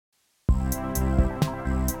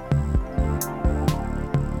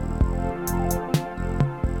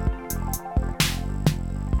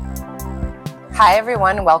Hi,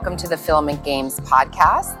 everyone. Welcome to the Film and Games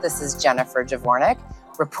podcast. This is Jennifer Javornik,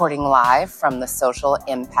 reporting live from the Social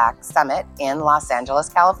Impact Summit in Los Angeles,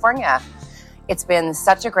 California. It's been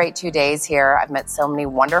such a great 2 days here. I've met so many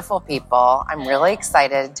wonderful people. I'm really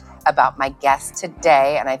excited about my guest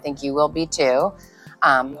today, and I think you will be too.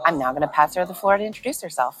 I'm now going to pass her the floor to introduce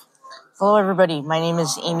herself. Hello, everybody. My name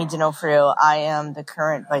is Amy Dinofrio. I am the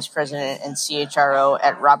current Vice President and CHRO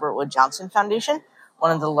at Robert Wood Johnson Foundation, one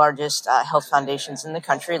of the largest health foundations in the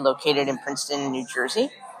country, located in Princeton, New Jersey.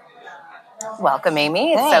 Welcome,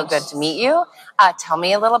 Amy. It's so good to meet you. Tell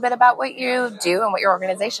me a little bit about what you do and what your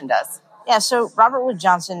organization does. Yeah, so Robert Wood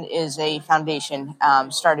Johnson is a foundation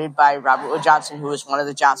started by Robert Wood Johnson, who was one of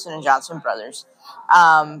the Johnson & Johnson brothers,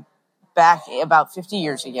 back about 50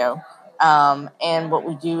 years ago. And what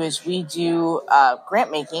we do is we do grant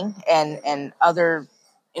making and other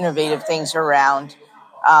innovative things around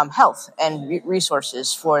health and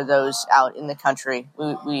resources for those out in the country.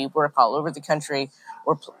 We work all over the country.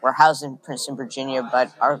 We're housed in Princeton, Virginia,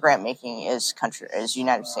 but our grant making is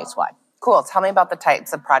United States wide. Cool. Tell me about the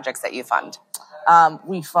types of projects that you fund.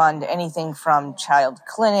 We fund anything from child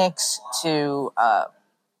clinics to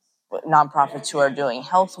nonprofits who are doing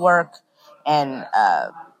health work and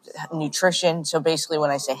nutrition. So basically,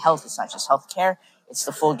 when I say health, it's not just healthcare; it's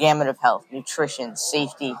the full gamut of health, nutrition,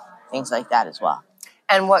 safety, things like that as well.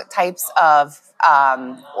 And what types of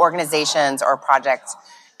organizations or projects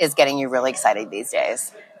is getting you really excited these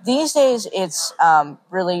days? These days, it's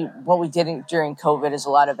really what we did during COVID is a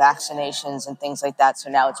lot of vaccinations and things like that. So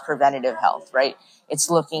now it's preventative health, right? It's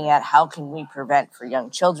looking at how can we prevent for young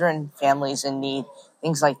children, families in need,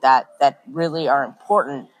 things like that really are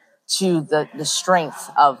important to the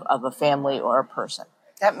strength of a family or a person.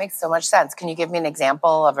 That makes so much sense. Can you give me an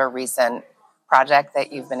example of a recent project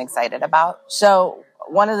that you've been excited about? So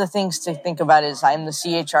one of the things to think about is I'm the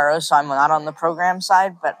CHRO, so I'm not on the program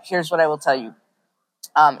side, but here's what I will tell you.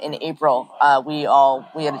 In April, we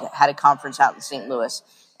had a conference out in St. Louis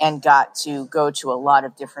and got to go to a lot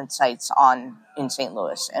of different sites in St.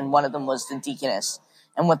 Louis, and one of them was the Deaconess.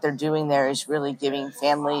 And what they're doing there is really giving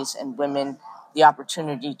families and women the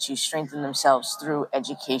opportunity to strengthen themselves through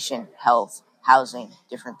education, health, housing,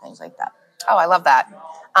 different things like that. Oh, I love that.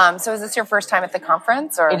 So is this your first time at the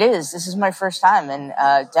conference? Or? It is. This is my first time, and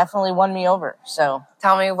definitely won me over. So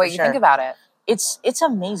tell me what you think about it. It's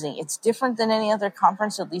amazing. It's different than any other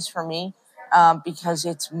conference, at least for me, because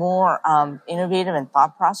it's more innovative and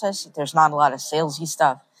thought process. There's not a lot of salesy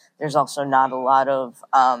stuff. There's also not a lot of,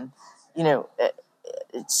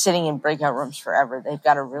 sitting in breakout rooms forever. They've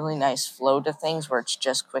got a really nice flow to things where it's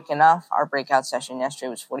just quick enough. Our breakout session yesterday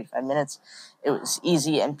was 45 minutes. It was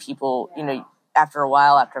easy, and people, after a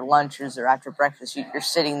while, after lunch or after breakfast, you're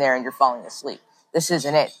sitting there and you're falling asleep. This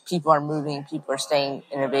isn't it. People are moving, people are staying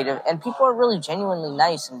innovative, and people are really genuinely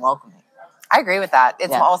nice and welcoming. I agree with that.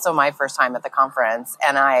 It's also my first time at the conference,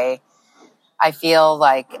 and I feel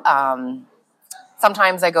like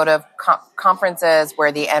sometimes I go to conferences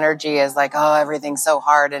where the energy is like, oh, everything's so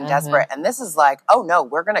hard and desperate, and this is like, oh no,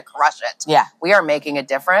 we're going to crush it. Yeah, we are making a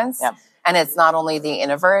difference, and it's not only the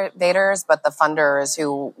innovators but the funders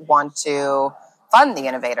who want to fund the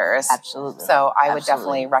innovators. Absolutely. So I would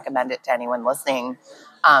definitely recommend it to anyone listening.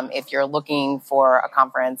 If you're looking for a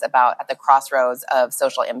conference at the crossroads of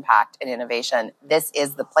social impact and innovation, this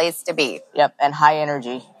is the place to be. Yep, and high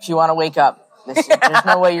energy. If you want to wake up, there's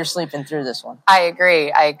no way you're sleeping through this one. I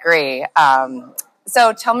agree.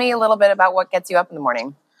 So tell me a little bit about what gets you up in the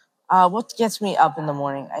morning. What gets me up in the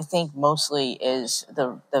morning, I think mostly is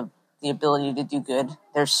the ability to do good.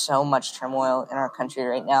 There's so much turmoil in our country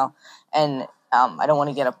right now, and I don't want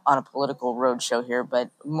to get on a political roadshow here,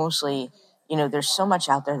 but mostly, there's so much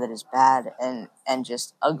out there that is bad and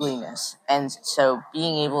just ugliness. And so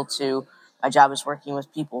my job is working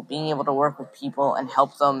with people, being able to work with people and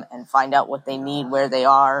help them and find out what they need, where they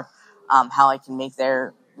are, how I can make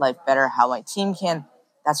their life better, how my team can.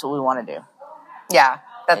 That's what we want to do. Yeah,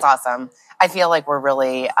 that's awesome. I feel like we're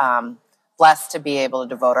really blessed to be able to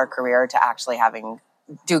devote our career to actually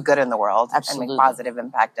do good in the world. Absolutely. And make positive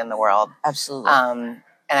impact in the world. Absolutely. And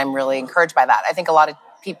I'm really encouraged by that. I think a lot of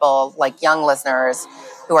people, like young listeners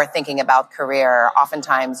who are thinking about career,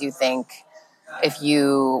 oftentimes you think if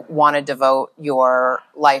you want to devote your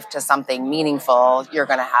life to something meaningful, you're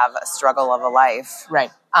going to have a struggle of a life.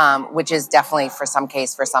 Right. Which is definitely for some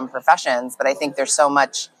professions. But I think there's so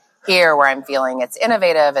much here where I'm feeling it's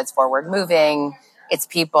innovative, it's forward moving, it's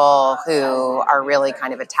people who are really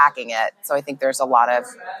kind of attacking it. So I think there's a lot of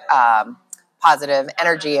positive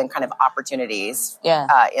energy and kind of opportunities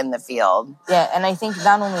in the field. Yeah, and I think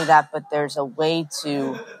not only that, but there's a way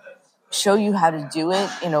to show you how to do it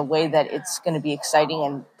in a way that it's going to be exciting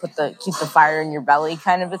and keep the fire in your belly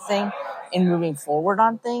kind of a thing in moving forward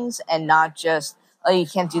on things, and not just, oh, you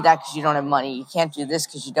can't do that because you don't have money. You can't do this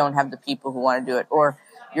because you don't have the people who want to do it. Or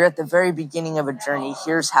you're at the very beginning of a journey.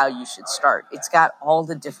 Here's how you should start. It's got all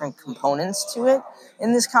the different components to it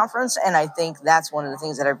in this conference. And I think that's one of the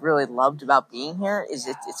things that I've really loved about being here is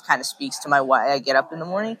it kind of speaks to my why I get up in the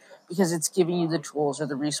morning, because it's giving you the tools or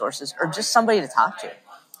the resources or just somebody to talk to.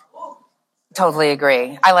 Totally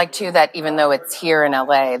agree. I like, too, that even though it's here in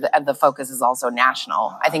LA, the focus is also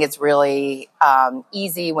national. I think it's really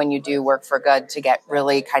easy when you do work for good to get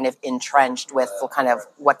really kind of entrenched with kind of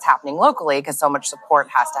what's happening locally, because so much support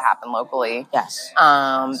has to happen locally. Yes.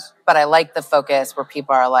 But I like the focus where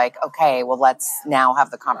people are like, okay, well, let's now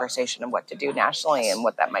have the conversation of what to do nationally and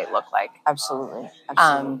what that might look like. Absolutely.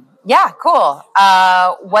 Yeah, cool.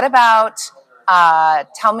 What about,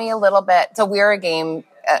 tell me a little bit. So we're a game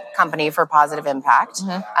company for positive impact,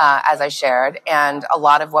 as I shared, and a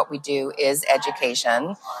lot of what we do is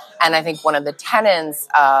education. And I think one of the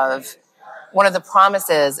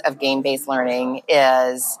promises of game-based learning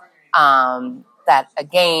is that a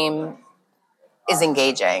game is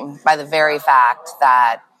engaging by the very fact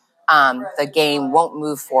that the game won't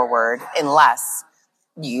move forward unless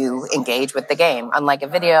you engage with the game. Unlike a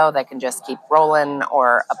video that can just keep rolling,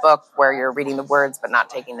 or a book where you're reading the words but not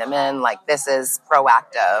taking them in, like this is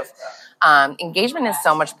proactive. Engagement is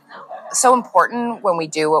so important when we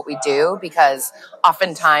do what we do, because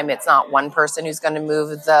oftentimes it's not one person who's going to move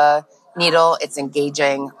the needle. It's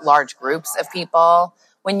engaging large groups of people.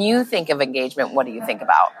 When you think of engagement, what do you think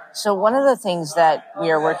about? So one of the things that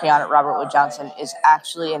we are working on at Robert Wood Johnson is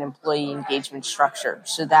actually an employee engagement structure.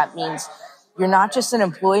 So that means you're not just an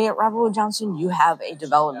employee at Robert Wood Johnson. You have a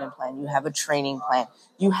development plan. You have a training plan.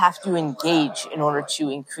 You have to engage in order to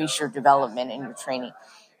increase your development and your training.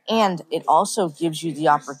 And it also gives you the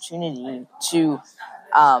opportunity to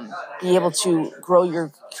be able to grow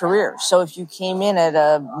your career. So if you came in at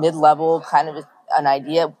a mid-level kind of an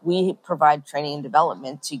idea, we provide training and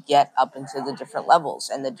development to get up into the different levels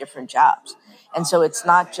and the different jobs. And so it's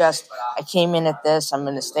not just, I came in at this, I'm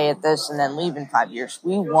going to stay at this and then leave in 5 years.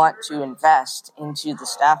 We want to invest into the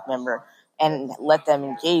staff member and let them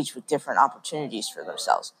engage with different opportunities for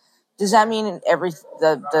themselves. Does that mean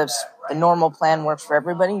the normal plan works for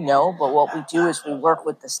everybody? No, but what we do is we work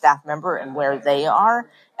with the staff member and where they are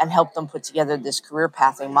and help them put together this career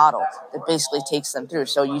pathing model that basically takes them through.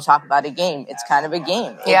 So you talk about a game; it's kind of a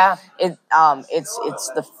game. Yeah, it's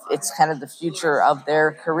kind of the future of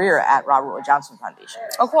their career at Robert Wood Johnson Foundation.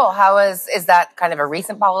 Oh, cool. How is that kind of a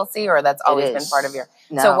recent policy, or that's always been part of your?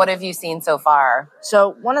 No. So what have you seen so far? So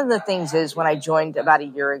one of the things is when I joined about a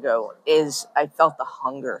year ago is I felt the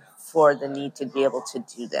hunger for the need to be able to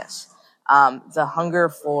do this. The hunger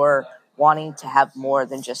for wanting to have more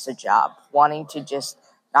than just a job, wanting to just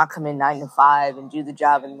not come in 9 to 5 and do the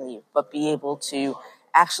job and leave, but be able to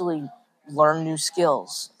actually learn new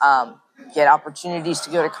skills, get opportunities to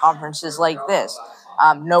go to conferences like this,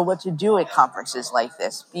 know what to do at conferences like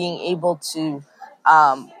this, being able to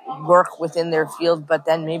work within their field, but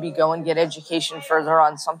then maybe go and get education further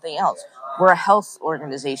on something else. We're a health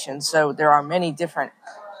organization, so there are many different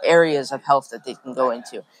areas of health that they can go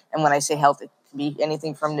into. And when I say health, it can be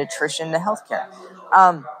anything from nutrition to healthcare.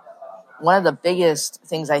 One of the biggest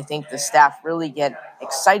things I think the staff really get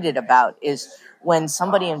excited about is when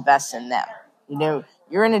somebody invests in them. You know,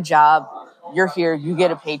 you're in a job, you're here, you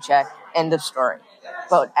get a paycheck, end of story.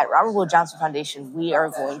 But at Robert Wood Johnson Foundation, we are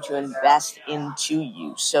going to invest into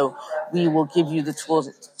you. So we will give you the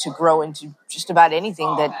tools to grow into just about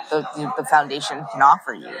anything that the foundation can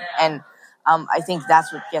offer you. And I think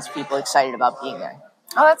that's what gets people excited about being there.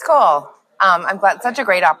 Oh, that's cool. I'm glad. It's such a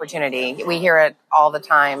great opportunity. We hear it all the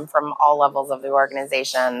time from all levels of the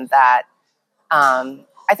organization that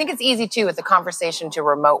I think it's easy, too, with the conversation to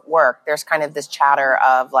remote work. There's kind of this chatter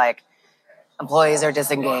of, like, employees are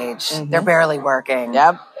disengaged. Mm-hmm. They're barely working.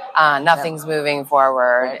 Yep. Nothing's moving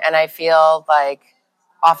forward. Right. And I feel like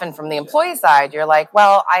often from the employee side, you're like,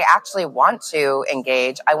 well, I actually want to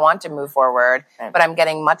engage. I want to move forward, right, but I'm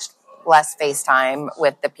getting much less face time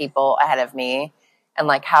with the people ahead of me. And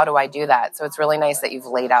like, how do I do that? So it's really nice that you've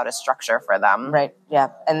laid out a structure for them. Right. Yeah.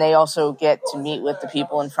 And they also get to meet with the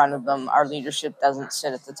people in front of them. Our leadership doesn't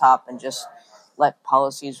sit at the top and just let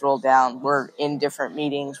policies roll down. We're in different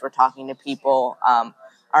meetings. We're talking to people.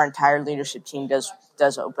 Our entire leadership team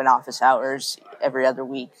does open office hours every other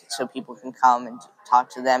week, so people can come and talk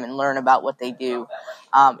to them and learn about what they do.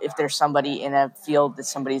 If there's somebody in a field that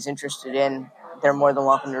somebody's interested in, they're more than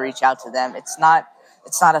welcome to reach out to them. It's not a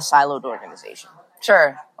siloed organization.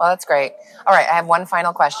 Sure. Well, that's great. All right. I have one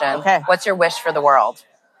final question. Okay. What's your wish for the world?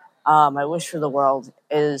 My wish for the world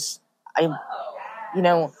is I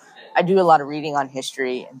do a lot of reading on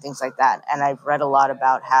history and things like that, and I've read a lot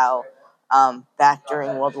about how back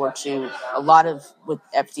during World War II, a lot of what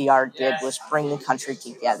FDR did was bring the country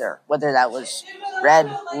together, whether that was red,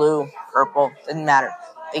 blue, purple, didn't matter.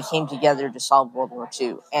 They came together to solve World War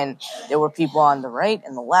II, and there were people on the right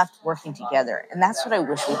and the left working together, and that's what I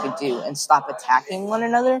wish we could do and stop attacking one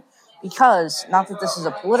another, because, not that this is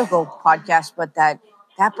a political podcast, but that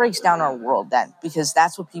breaks down our world then, because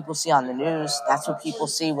that's what people see on the news, that's what people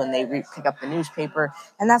see when they pick up the newspaper,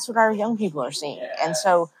 and that's what our young people are seeing. And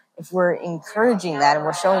so if we're encouraging that and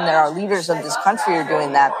we're showing that our leaders of this country are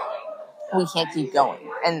doing that, we can't keep going.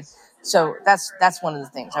 And so that's one of the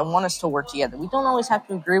things. I want us to work together. We don't always have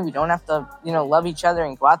to agree. We don't have to, love each other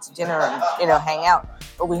and go out to dinner and, hang out,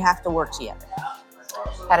 but we have to work together.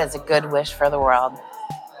 That is a good wish for the world.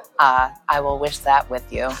 I will wish that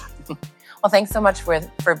with you. Well, thanks so much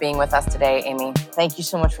for being with us today, Amy. Thank you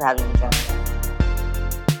so much for having me, Jen.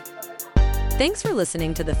 Thanks for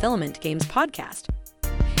listening to the Filament Games podcast.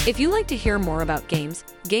 If you like to hear more about games,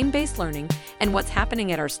 game-based learning, and what's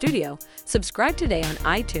happening at our studio, subscribe today on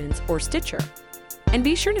iTunes or Stitcher. And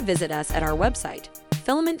be sure to visit us at our website,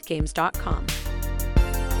 filamentgames.com.